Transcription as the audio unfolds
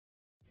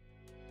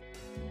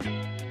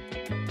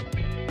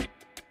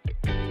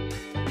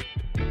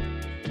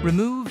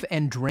Remove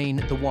and drain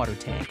the water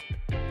tank.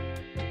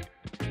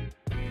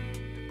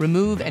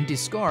 Remove and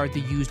discard the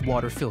used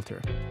water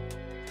filter.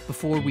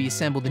 Before we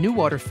assemble the new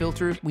water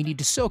filter, we need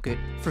to soak it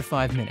for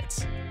 5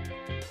 minutes.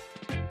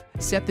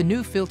 Set the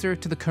new filter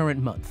to the current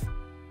month.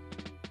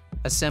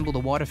 Assemble the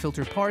water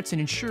filter parts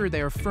and ensure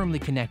they are firmly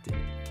connected.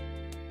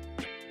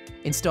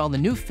 Install the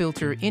new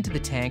filter into the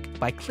tank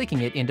by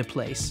clicking it into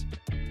place.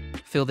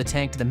 Fill the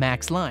tank to the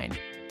max line.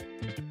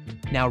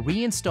 Now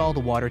reinstall the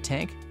water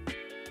tank.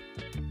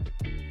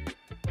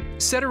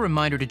 Set a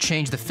reminder to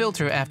change the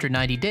filter after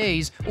 90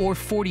 days or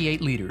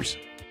 48 liters.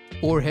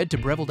 Or head to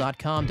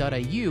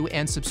breville.com.au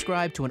and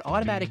subscribe to an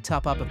automatic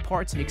top-up of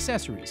parts and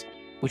accessories,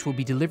 which will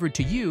be delivered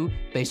to you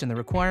based on the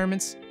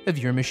requirements of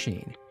your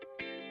machine.